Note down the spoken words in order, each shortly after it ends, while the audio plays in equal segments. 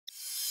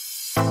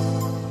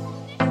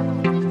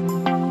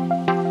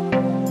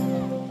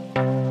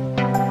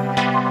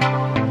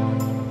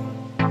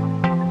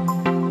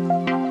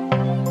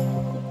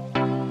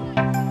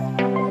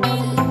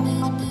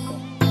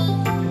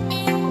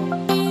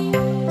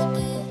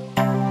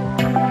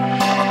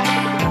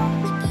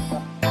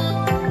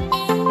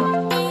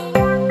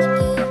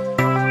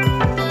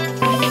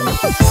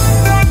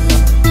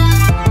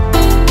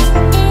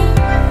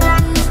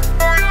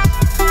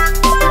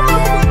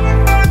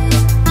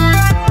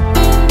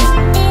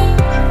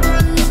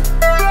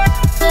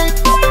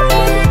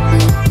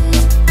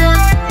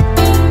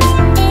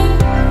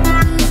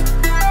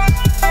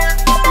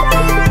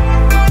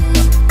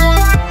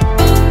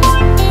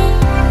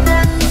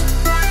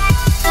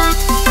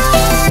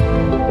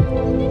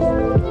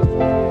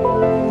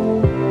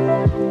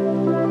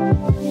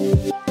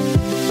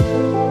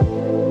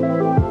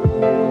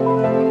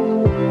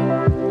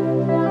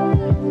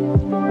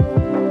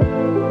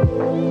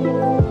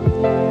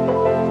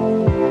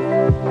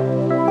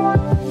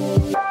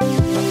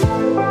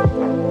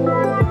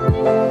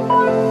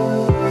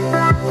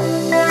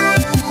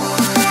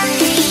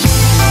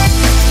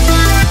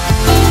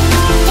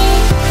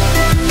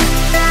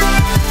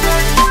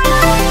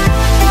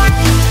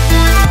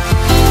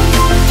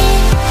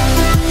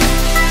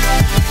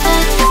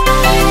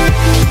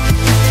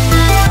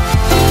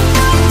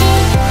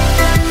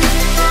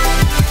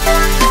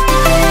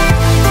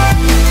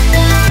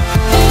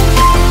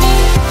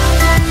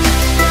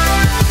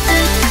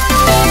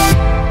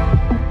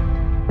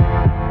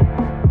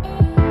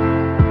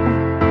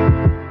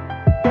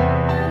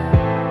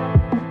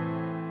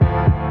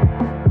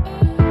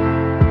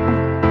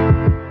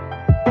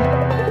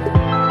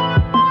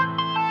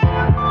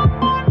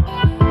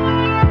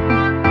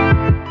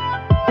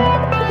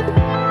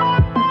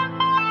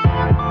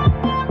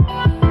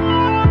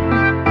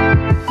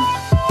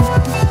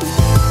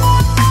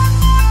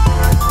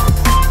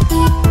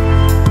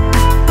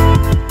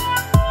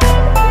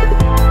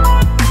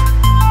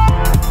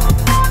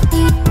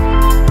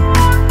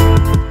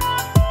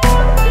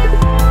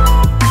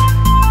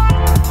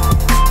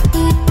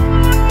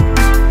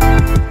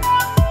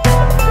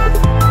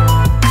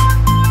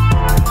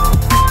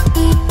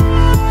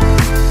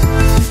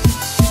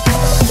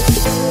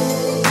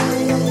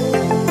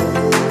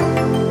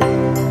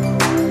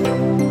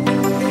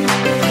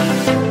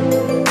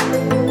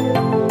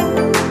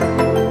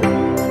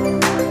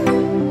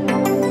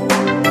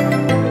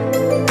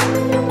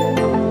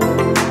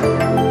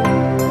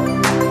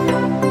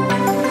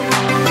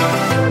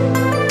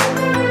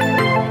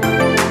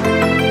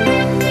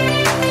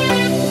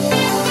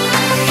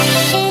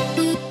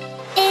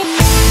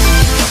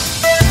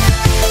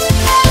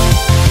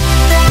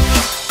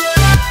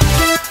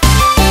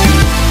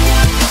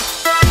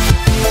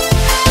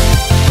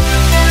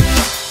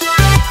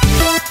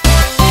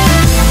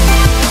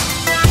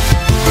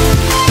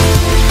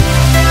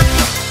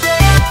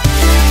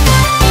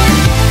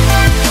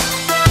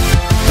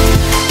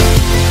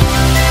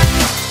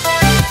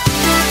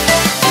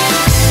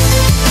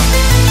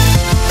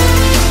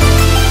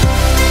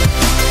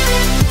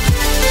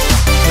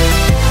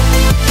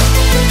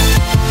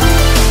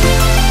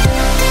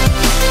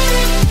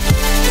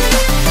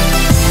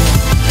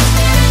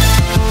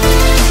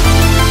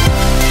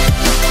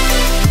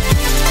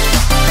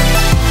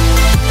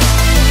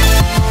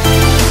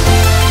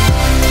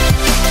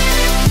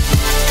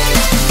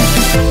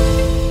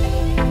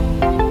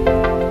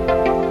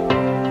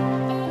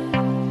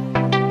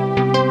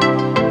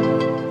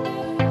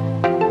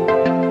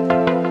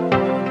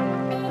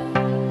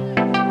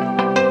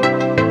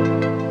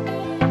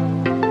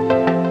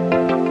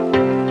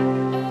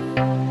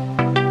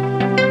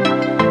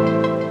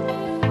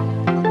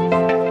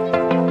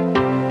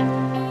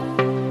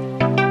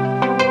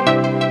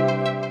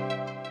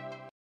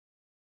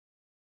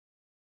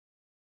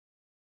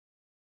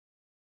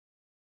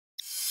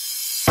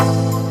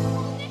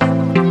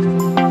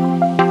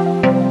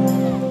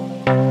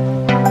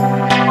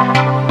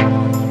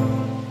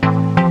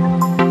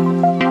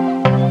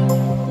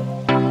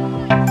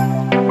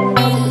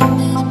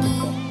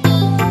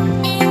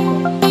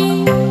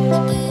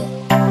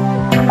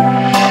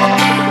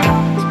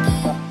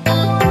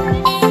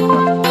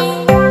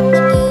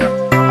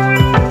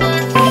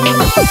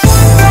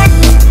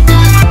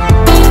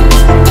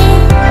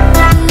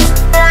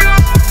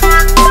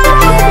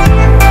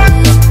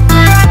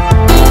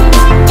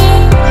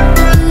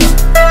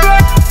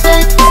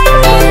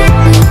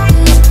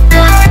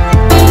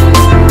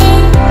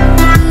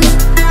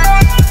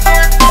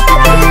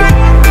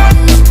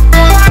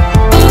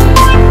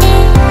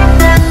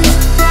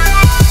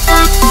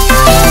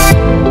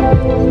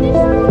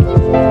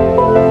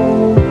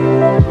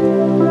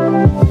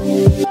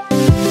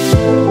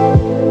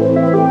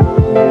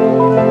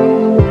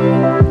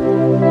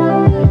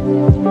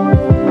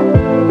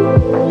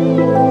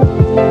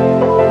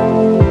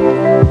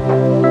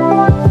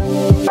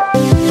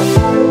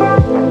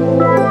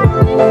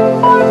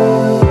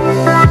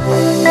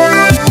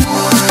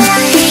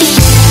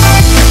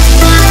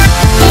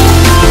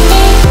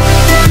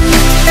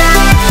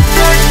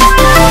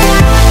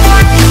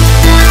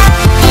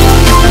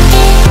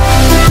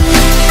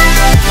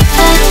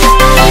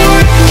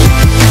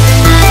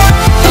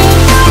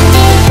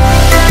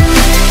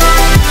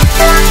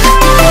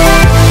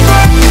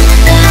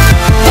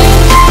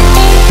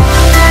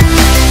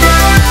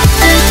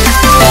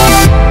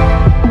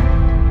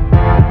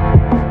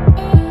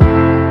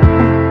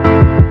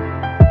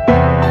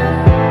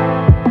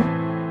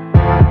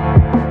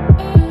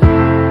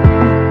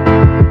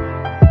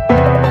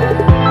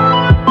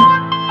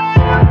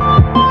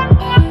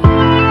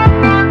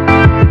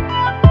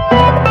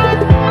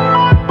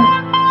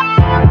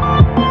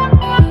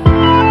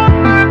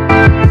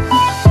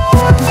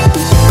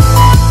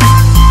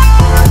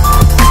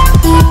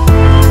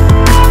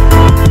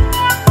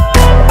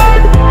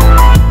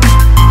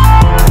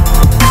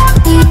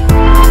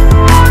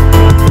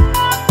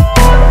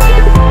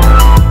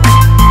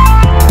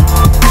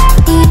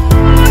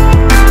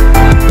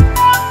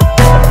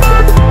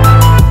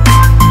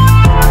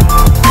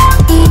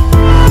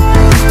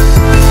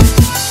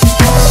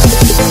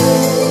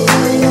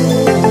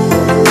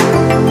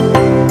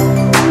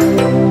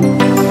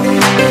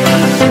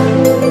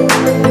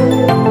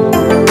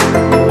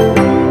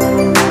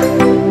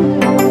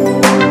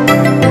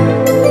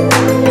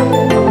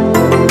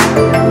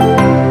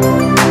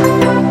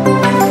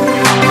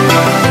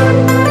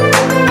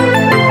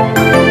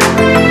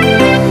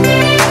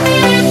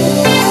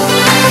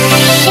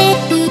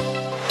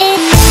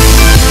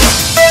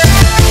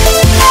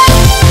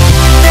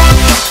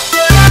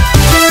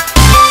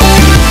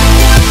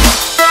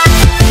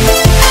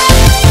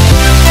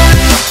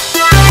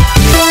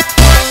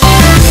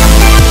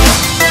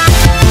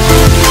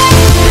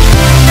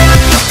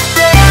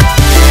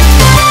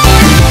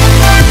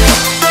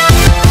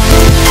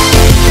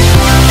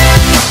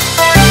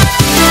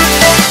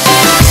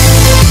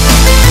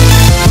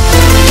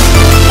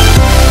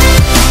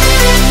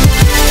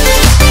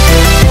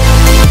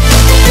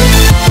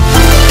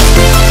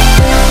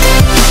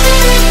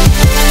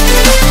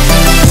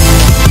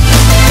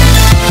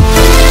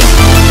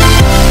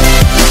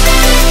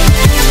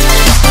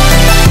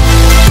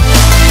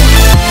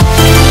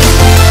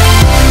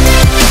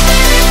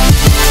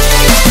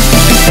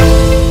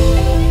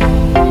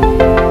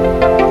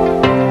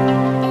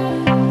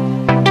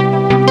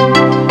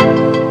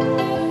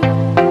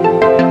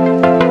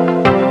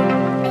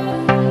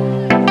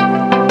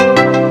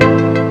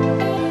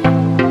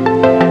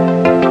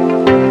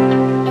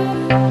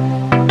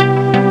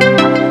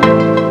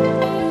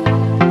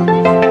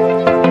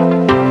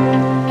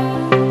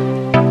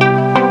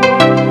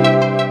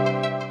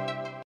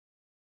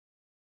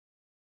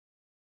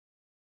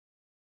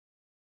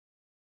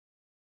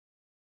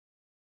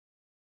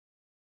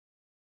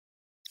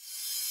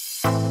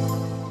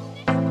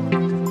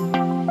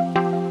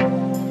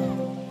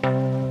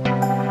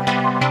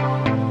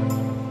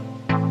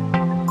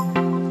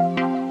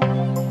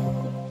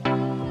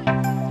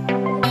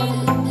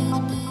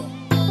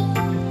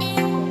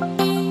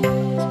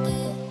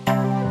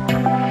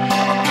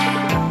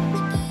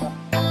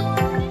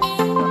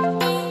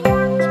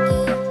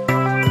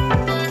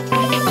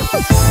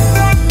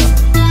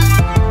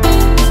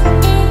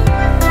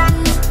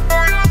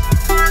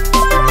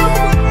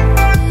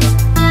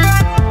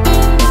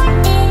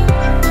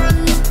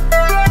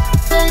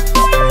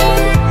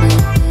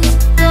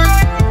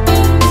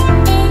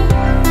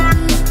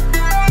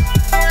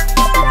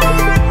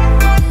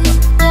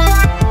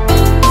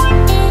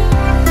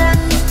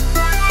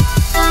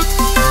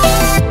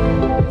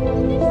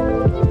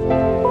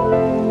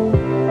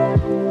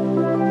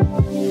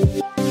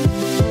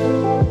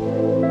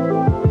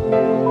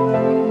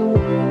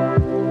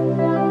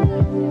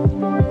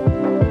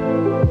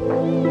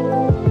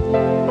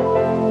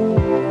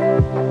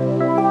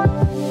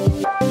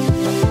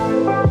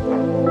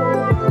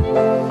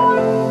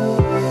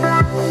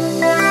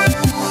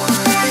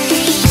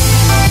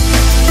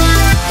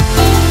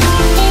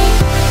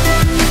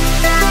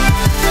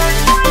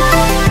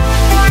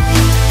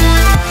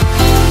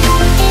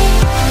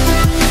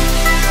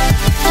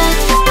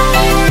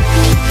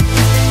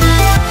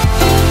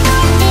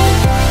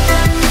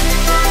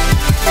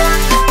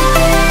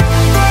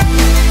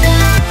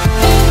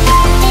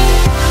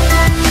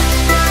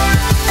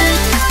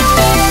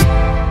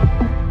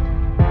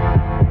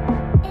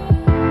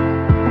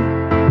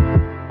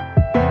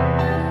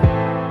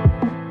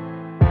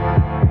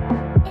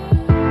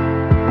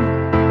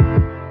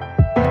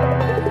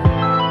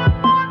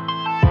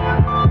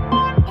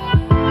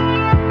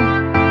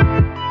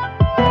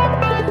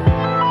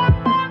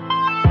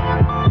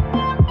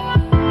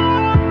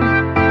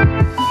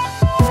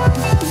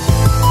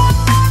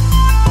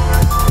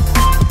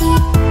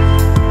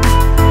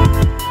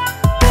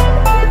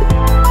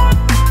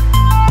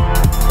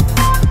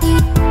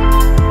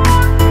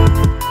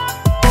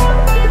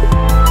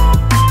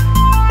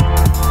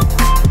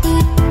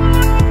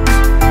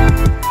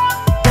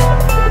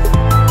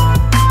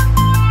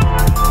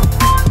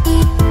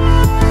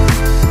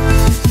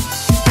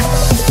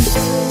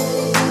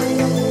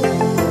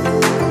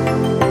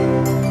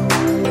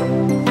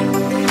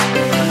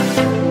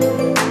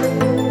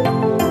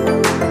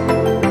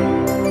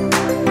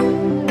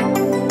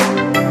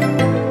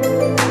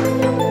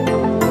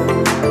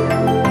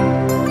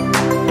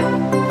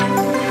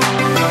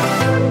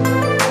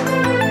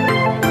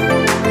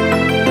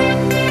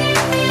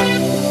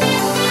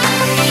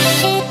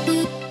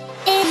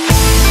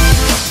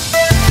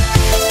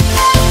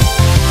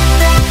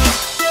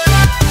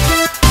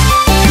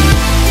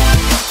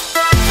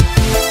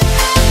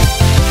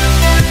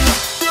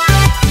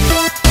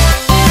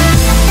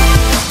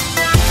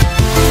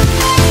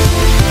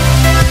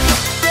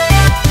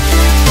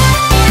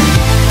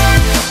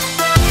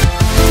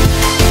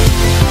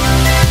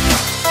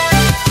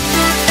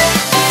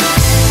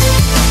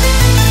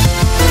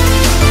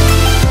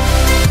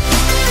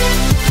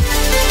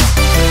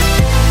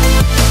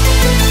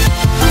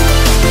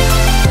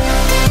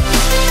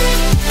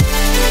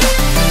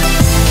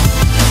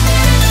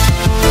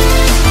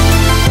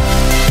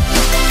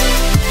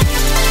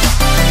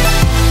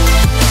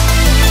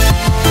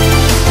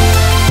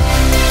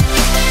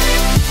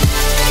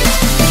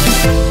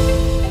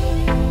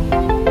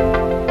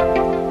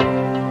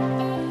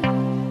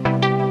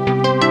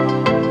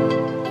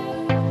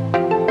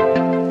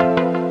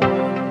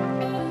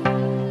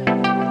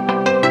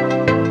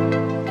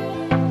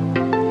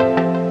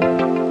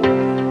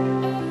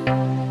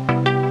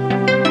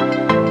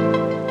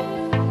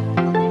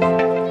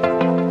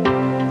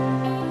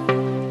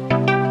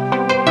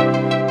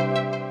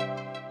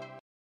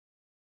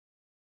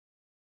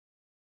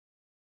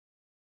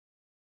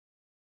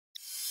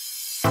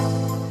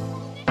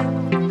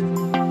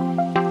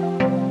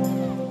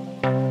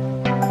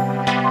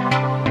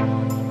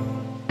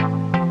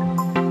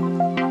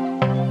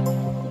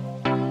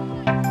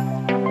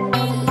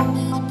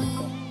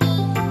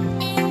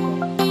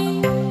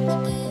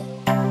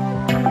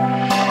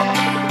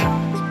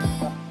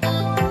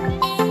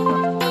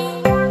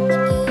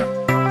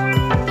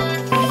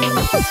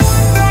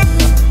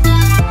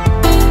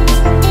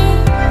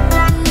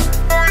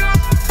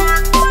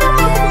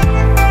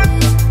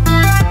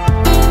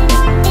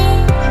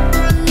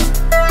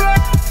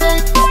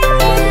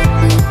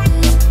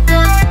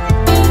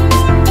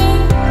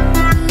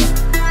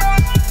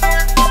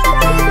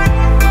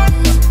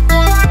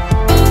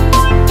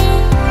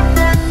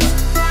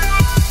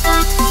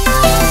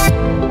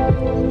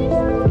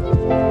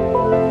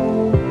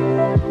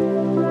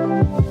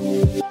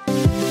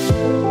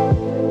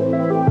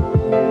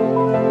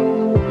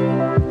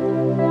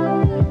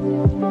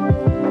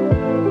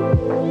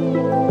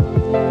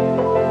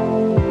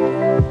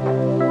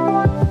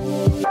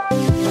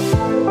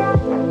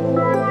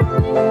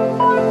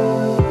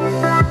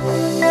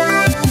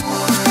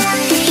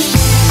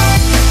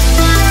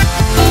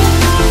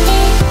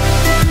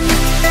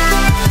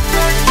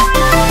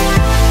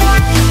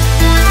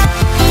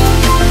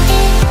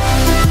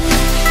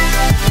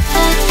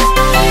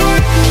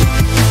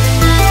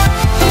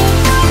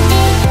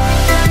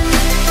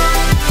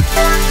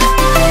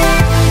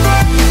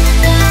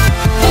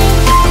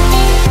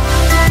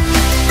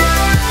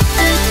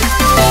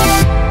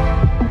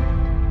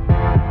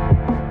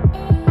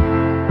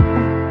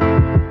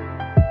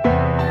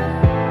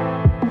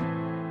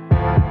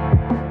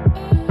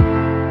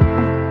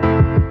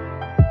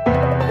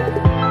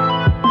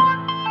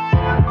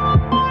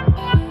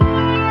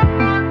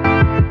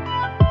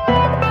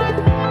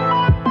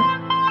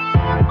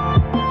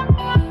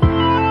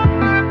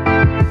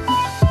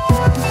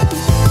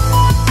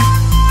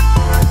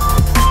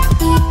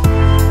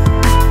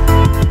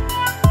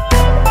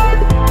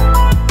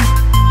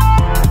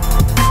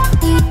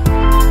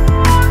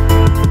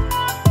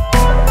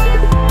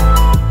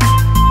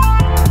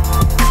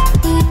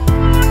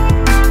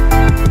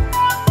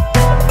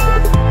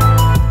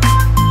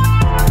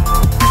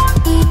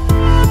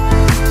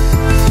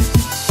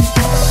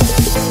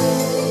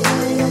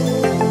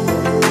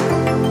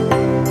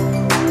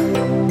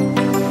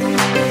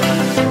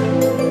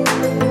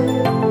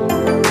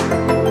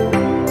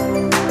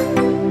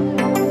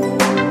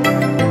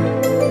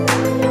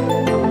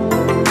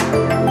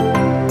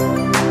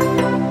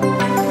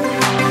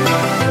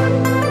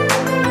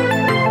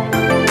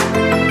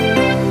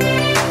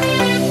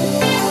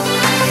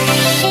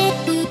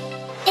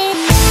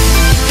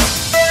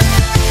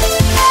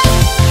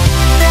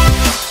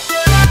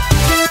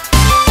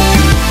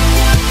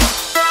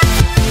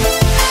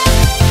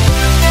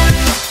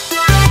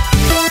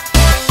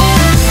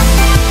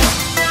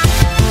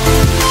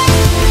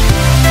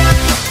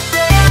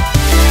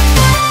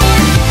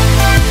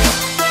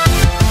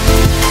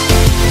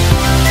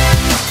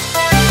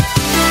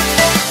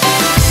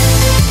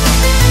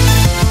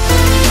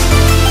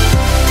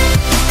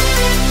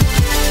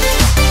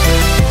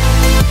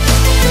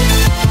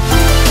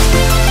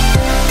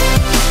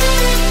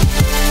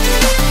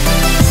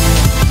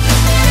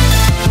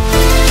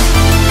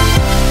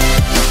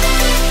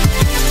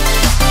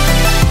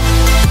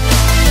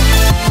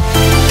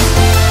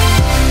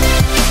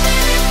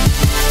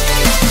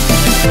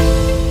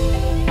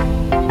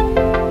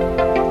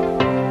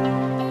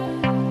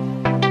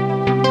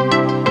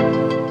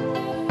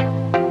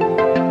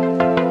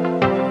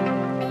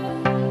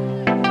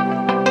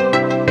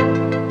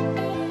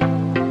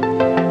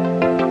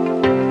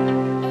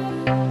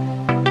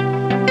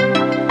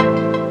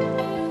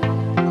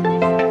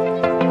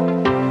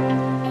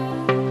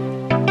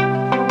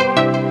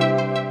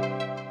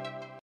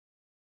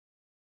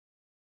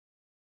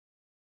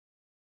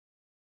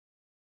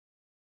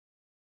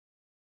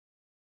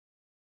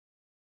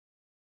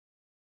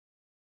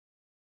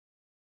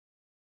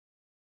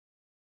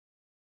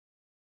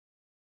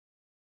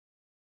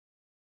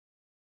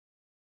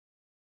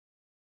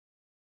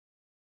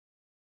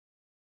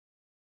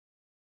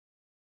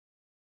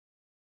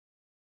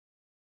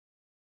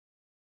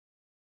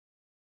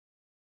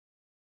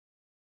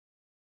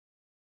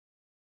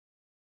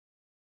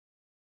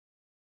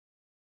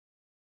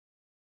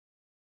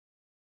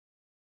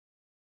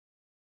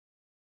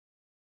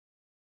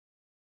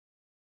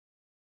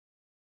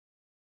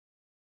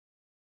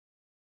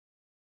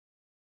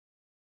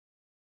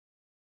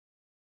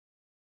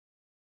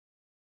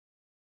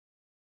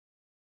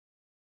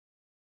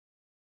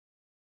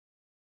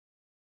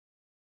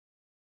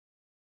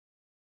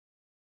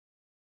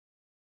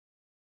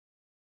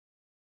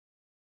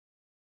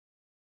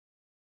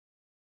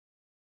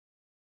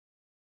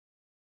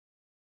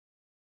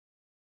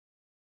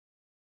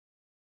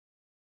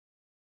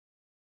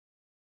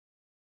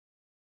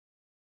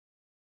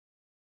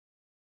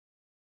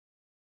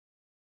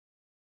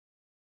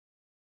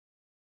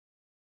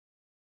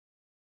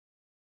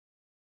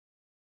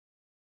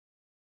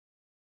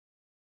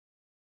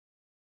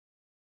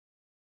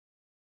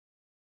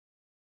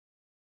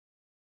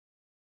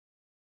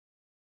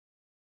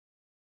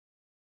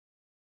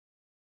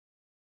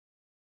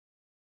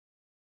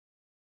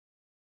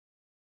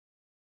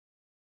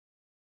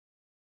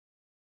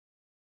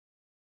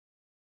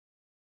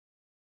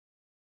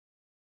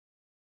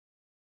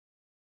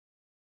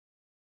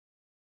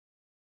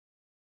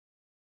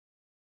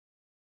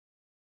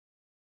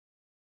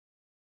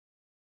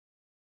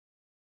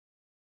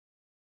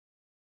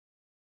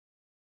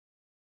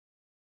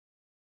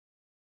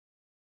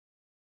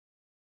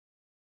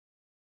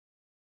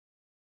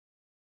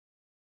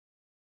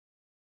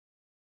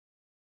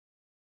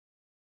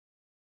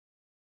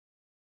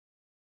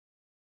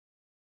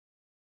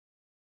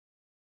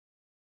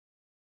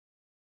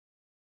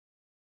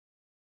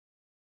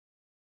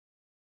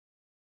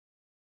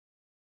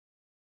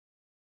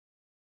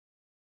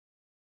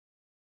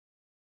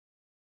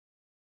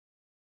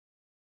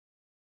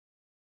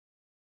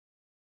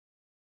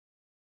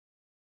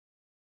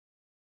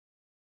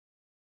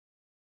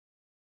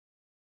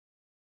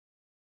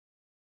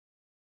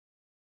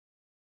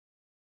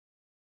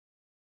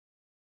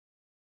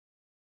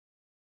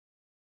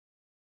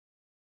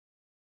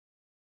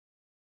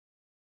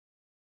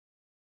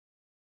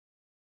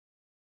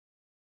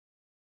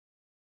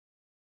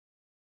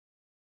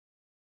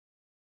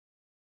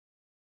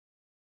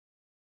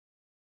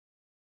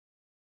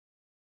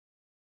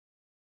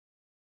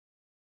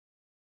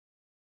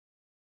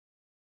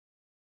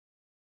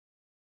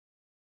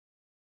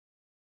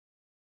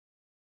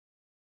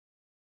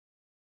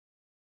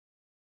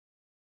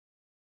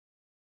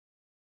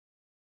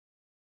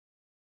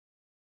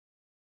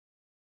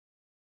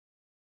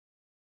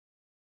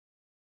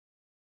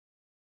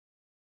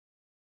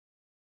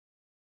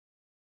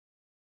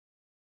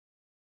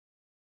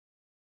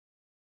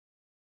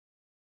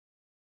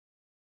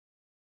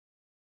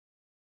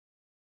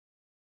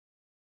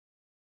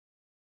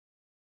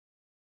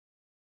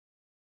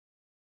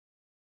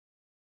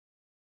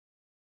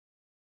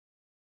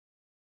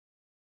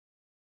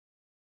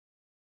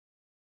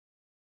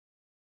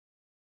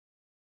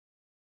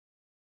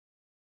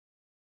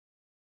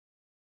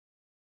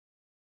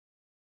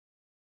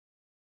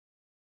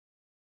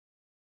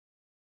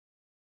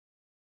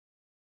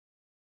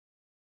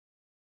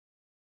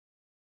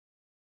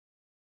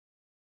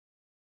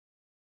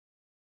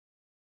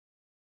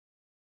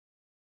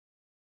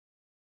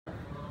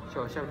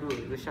Shaft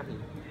dua shaft ni.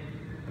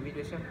 Ambil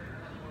dua shaft.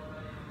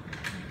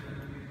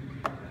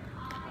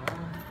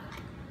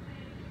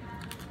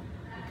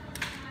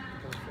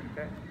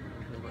 Kita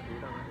buat dua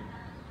orang ni.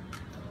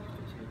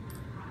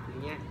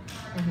 Ini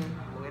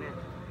Bukan kan?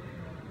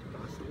 Tak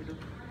masuk itu.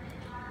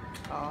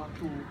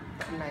 Tu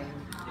tak lain.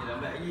 Dia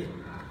lambat lagi.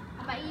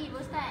 Lambat lagi,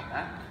 Ustaz.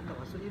 Tak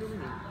masuk je dulu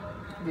ni.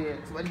 Dia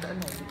sebab dia tak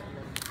lain, dia tak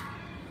lain.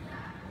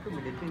 Tu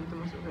benda tu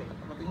yang masuk kan?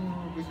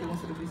 Maknanya breaker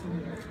masuk dari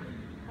sini.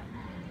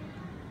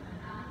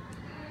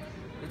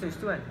 Itu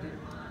situ kan?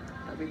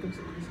 Tak breaker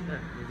masuk dari sini.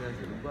 Dia dah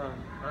masuk lubang.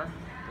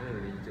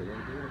 Dia cok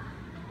yang tu.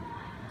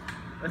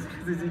 Masa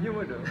kata senyum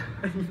bodoh.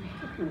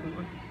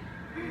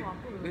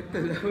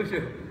 Betul lah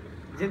bodoh.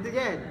 Macam tu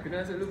kan?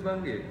 Kena masuk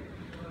lubang dia.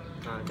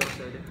 Tu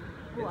masuk je.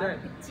 Betul?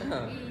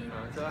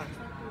 Masuk lah.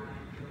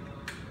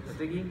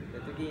 Satu lagi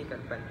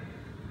kat depan.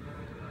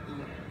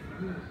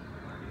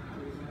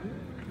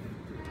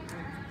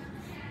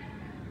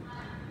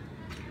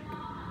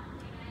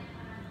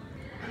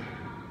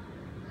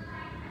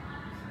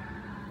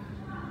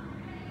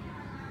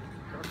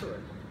 Masuk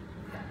kan?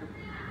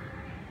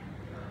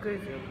 Ke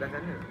belah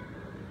sana?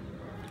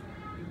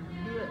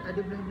 Dia ada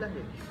belah-belah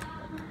dia?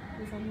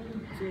 Dia sama ni.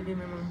 Maksudnya dia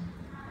memang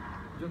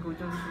ujung ke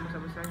ujung dia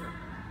sama sangat.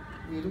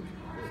 Ni tu.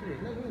 Serius?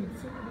 Lain.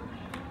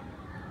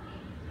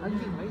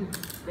 Anjing lain.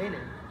 Lain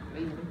kan?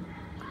 Lain tu.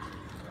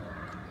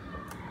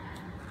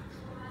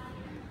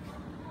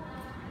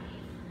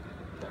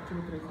 Tak cuba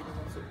try kita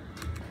masuk.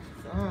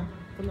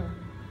 Betul lah.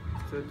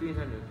 So tu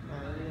yang sana?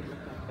 Ini yang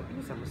belakang. Tapi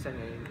ni sama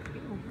sangat yang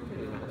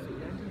dia nak masuk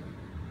je.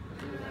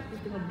 Aku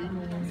tengah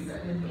bingung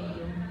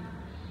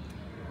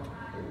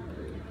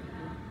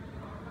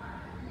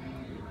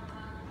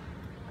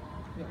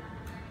Ya.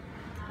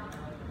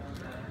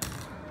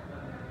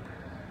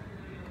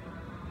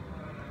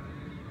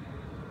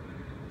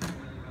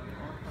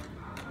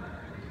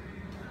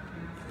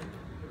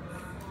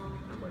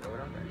 Nampak ada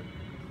orang tak?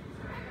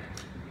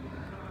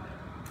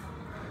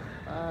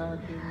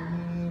 Dia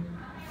ni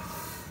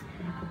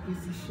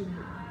position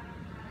tu.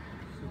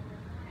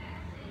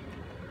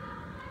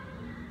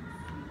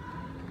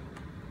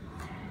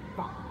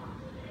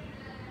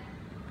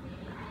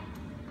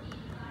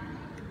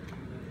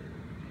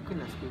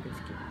 Kena skillkan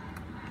sikit.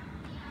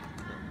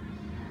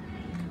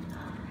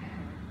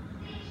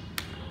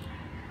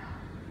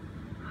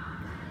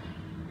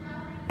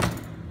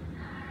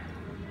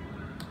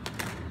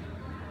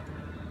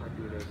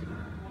 Aduh dah sini.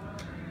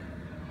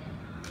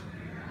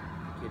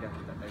 Okay dah,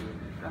 tak tarik.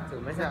 So,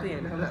 mana satu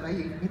yang dah tak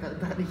tarik. Ni tak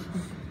tarik.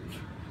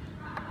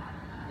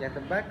 yang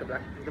tebal ke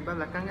belakang, tebal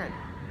belakang kan?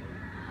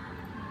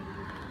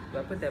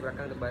 Berapa tiap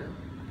belakang tebal?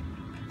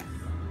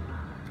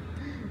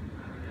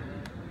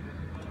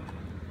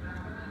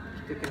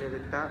 Kita kena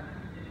letak.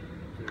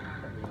 Okay,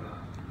 letak ni.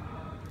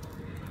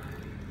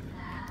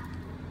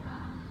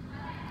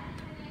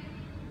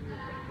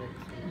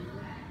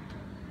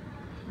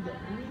 Sekejap,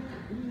 ini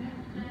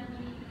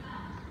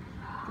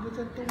kena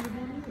cantum dia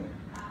bunyi ke?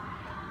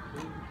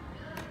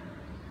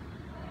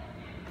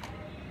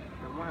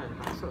 Normal,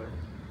 masuk kan?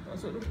 Tak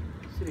masuk tu.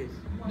 Serius?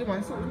 Dia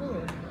masuk ni.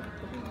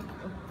 Tapi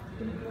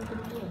kena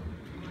keluar.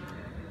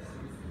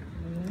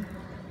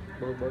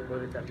 Baru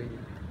letak dia ni.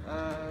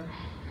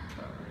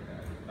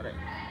 Alright.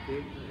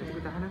 Okay, cuba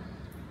tahan lah.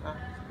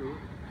 Situ.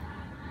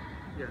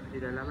 Ya, di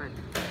dalam kan?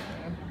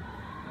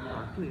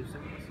 Tu yang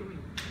susah masuk ni.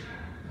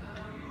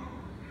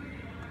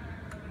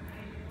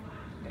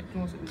 Tu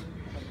masuk dulu.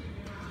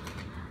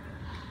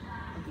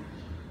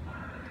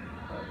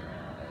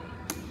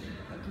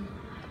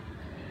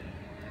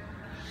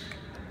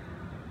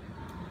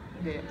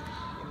 Okay.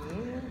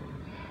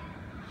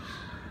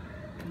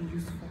 Ini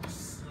use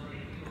force.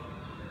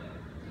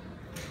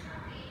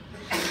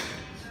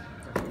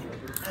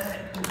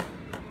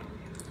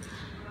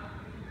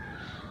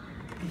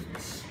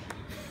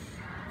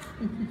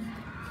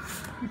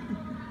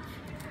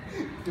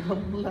 Geram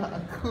pula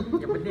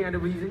aku. Yang penting ada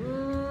bunyi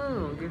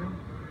okay tu.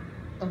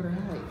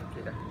 Alright.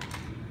 Okay dah.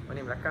 Mana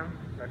yang belakang?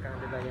 Belakang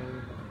adalah yang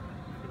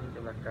ini ke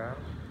belakang.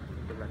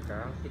 Ini ke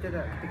belakang. Kita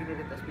kena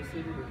letak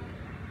spacer dulu.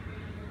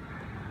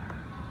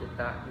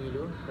 Letak ni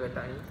dulu. Kita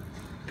letak ni.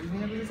 Ini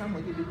yang bisa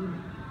sama je dia dulu.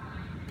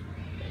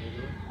 Letak ni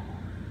dulu.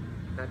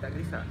 Dah tak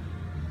gelisah.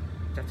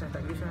 Cacah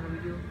tak gelisah dalam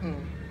video.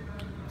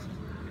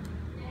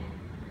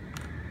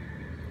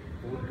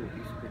 Bodoh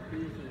is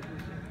betul ni.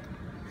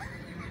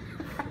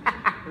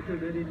 Betul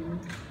dia ada ni.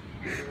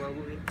 Dia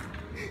mabuk ni.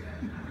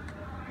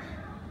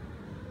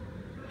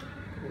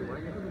 Oh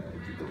banyak tu.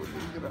 Kita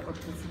boleh gerak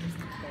otak sini.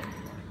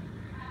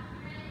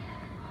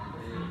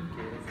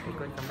 Okay,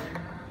 ikut sama.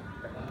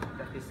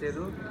 Dah spacer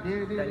tu.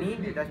 Dia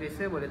dah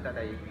spacer boleh letak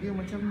tayar. Dia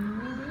macam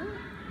ni dia.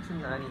 Macam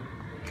mana ni?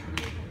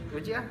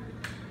 Logik lah.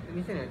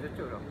 Ni sana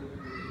cocok tau.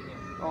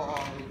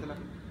 Betul lah.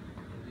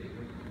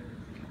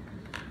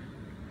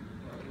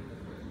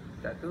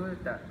 Tak tu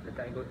letak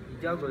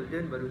hijau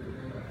golden baru tu.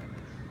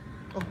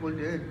 Oh,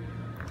 golden.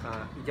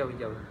 Hijau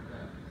dulu.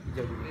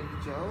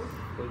 Hijau.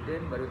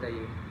 Golden baru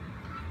tayar.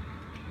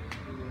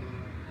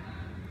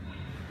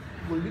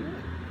 Golden.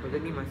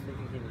 Golden ni masuk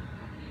di sini.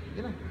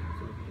 Yalah.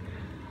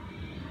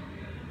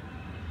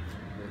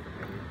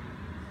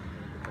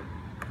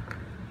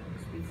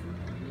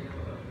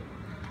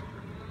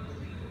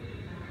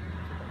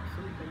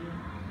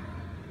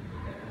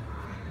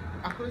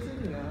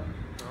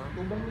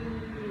 lubang ni.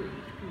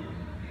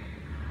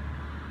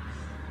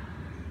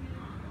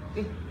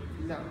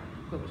 Silap.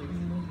 Bukan macam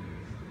ni.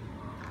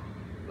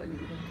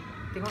 Balik dah.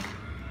 Tengok.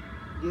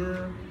 Dia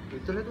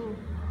betul lah tu.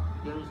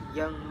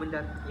 Yang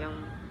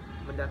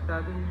mendata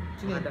tu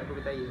Sini. menghadap ke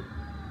petaya.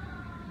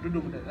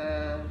 Duduk dah.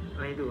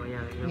 Itu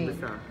yang Ni.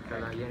 besar.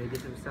 Kalau yang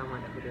radius besar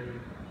menghadap ke petaya.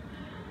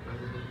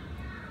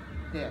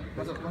 Ya,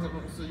 masuk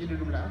je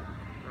duduk belah.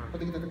 Lepas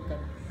tu kita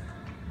tekan.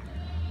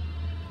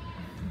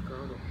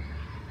 Kau tu.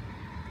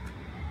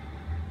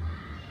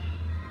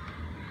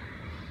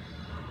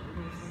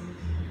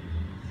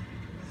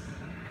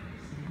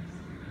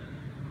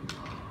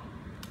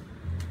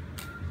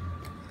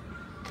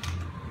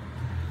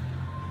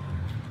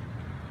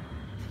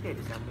 Dia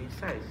ada sama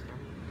size.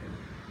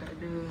 Tak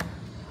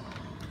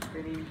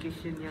ada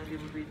indication yang dia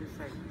berbeza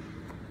size.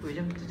 Oh,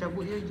 jangan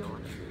tercabut dia jauh.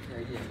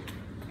 Lagi ya.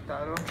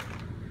 Tak lah.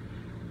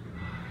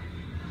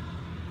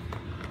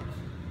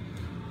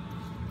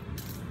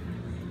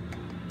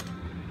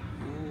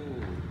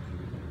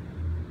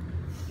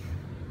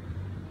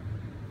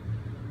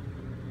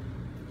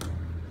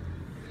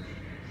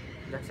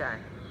 Dah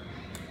siap.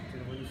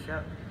 Kita boleh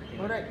siap.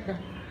 Alright, dah.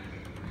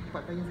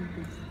 4 tayar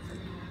situ.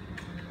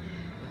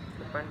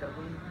 Depan tak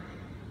pun.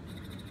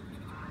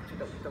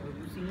 Tak boleh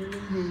pusing ni.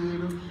 Ya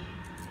tu.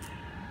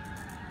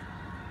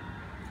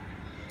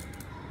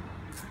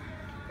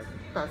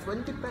 Tak, sebab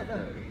ni cepat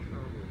dah.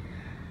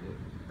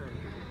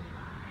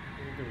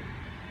 Itu.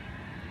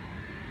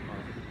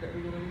 Dekat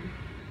dia orang tu.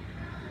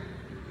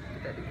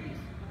 Kita ada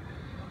grease.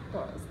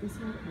 Tak,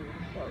 spacing tak ada.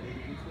 Tak ada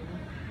spacing ni.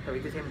 Tapi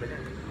kita sample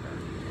kan.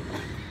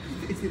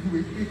 Spacing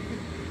boleh.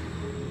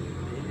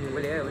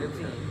 Boleh lah, boleh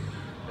pusing.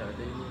 Tak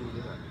ada ini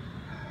dia nak.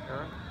 Ha?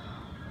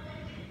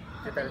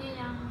 Kita tak. Katanya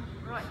yang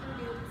rod tu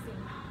dia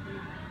pusing.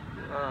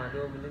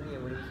 Dua benda ni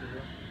yang boleh pusing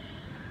lah.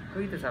 Kau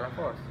kita salah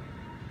force.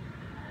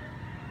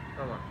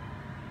 Faham tak?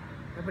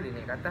 Kenapa dia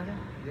naik ke atas lah?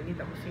 Dia ni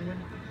tak pusing kan?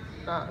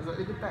 Tak, sebab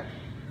dia ketat.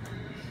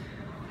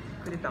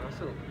 Kau dia tak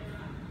masuk?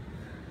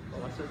 Kau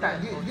masuk Tak,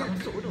 kan? Kau tak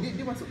masuk tu.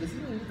 dia masuk ke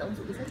sini, dia tak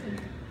masuk ke sana.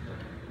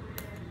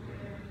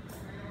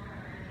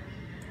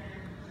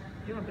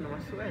 Dia memang kena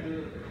masuk kan?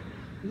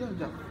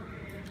 Sekejap.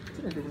 Macam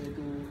mana dia punya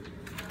tu?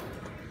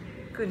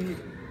 Ke ni?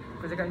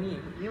 Kau cakap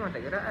ni memang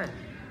tak gerak kan?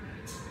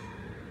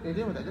 Dia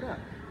memang tak gerak.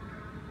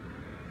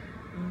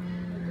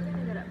 Itu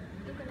kena gerak.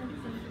 Itu kena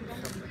pusing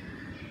dalam.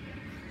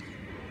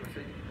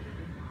 Masuk je.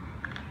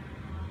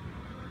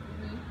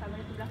 Ni kalau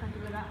itu belakang tu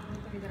gerak, ni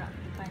kena gerak ke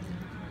depan ni.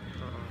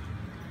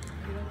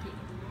 Dia okey.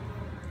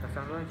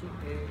 Pasang dulu cik.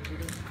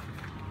 Kiri.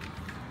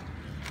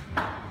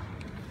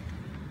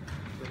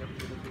 Banyak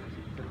benda tu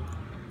cik.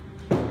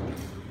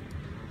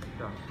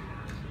 Dah.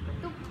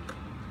 Tu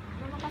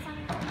memang pasang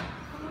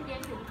kemudian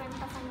tu, bukan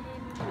pasang dia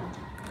dulu.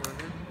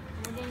 Mana?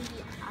 Kemudian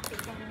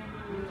diapitkan dengan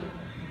dulu.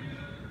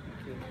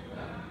 Okey.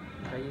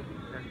 Daya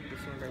dah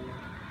pusing daya.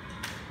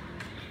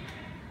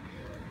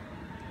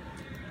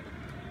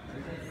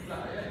 Ini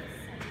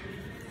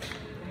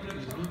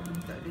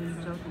tak ada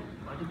hijau tu.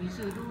 Ada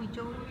beza tu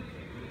hijau.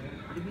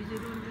 Ada beza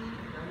tu ni.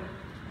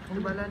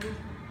 Tebalan dia.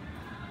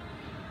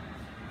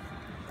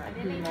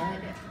 Ada lain tak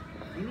ada?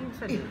 Ini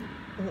mesti ada.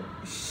 Oh,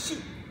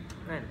 shit.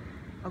 Kan?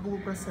 Aku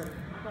berperasan.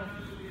 Apa?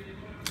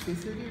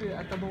 Spacer dia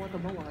atas bawah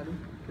tu.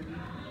 Tadi.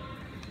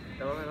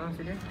 Tahu kan orang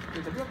sedia?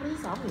 Tapi aku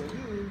rasa sama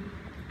je.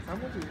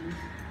 Sama je.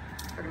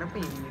 Tak kenapa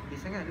yang nipis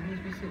sangat dia punya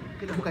spacer ni?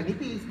 Ke dah? Bukan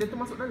nipis, dia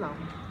termasuk dalam.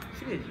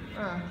 Serius?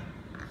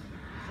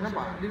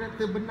 Nampak? Dia dah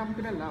terbenam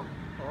ke dalam.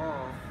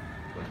 Oh.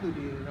 Lepas tu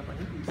dia nampak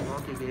nipis.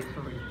 Oh, okey.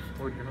 Sorry.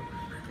 Oh, dia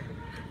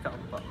tak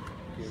nampak.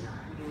 Okay.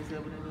 Dia mesti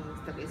benda ni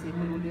setakat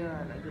SMA dulu dia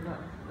nak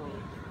gerak. Oh,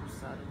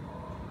 besar.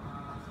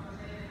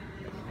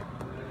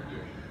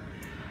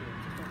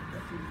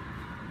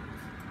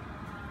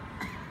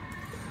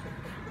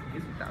 Dia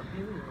tak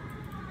habis tu.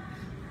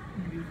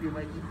 Dia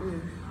bagi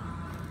pun.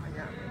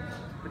 Banyak.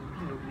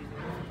 Penting loh beli ni.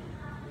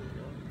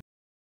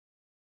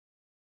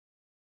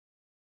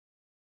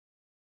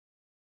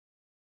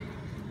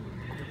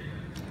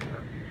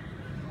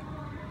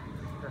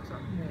 Dah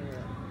sah.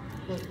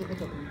 Kau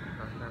kacau dulu.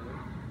 Dah.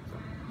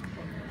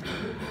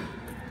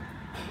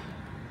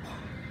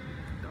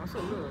 Tak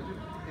masuk ke?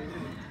 Okay,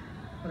 sini.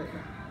 Alright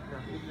dah.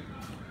 Dah.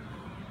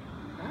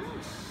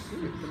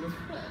 Shit, belum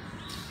start.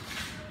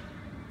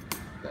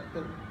 Tak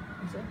ter...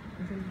 Bisa?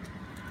 Bisa?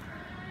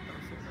 Tak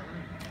masuk sana.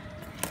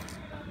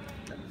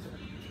 Tak bisa.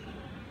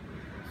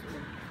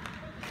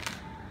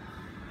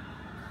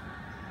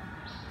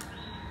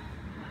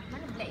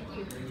 Mana black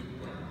gear?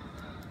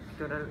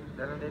 Kita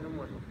dalam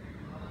dynamo tu.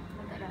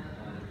 Oh, tak ada.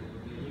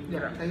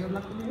 Ya, tayar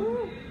belakang ni.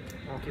 Oh,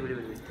 okey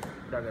boleh.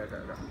 Dah. Tayar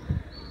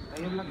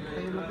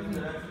belakang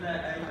ni.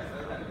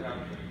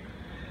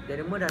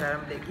 Dynamo dah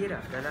dalam black gear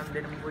dah. Dalam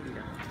dynamo body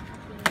dah.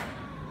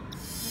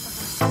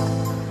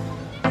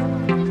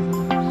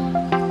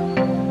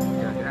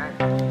 Ya, gerak.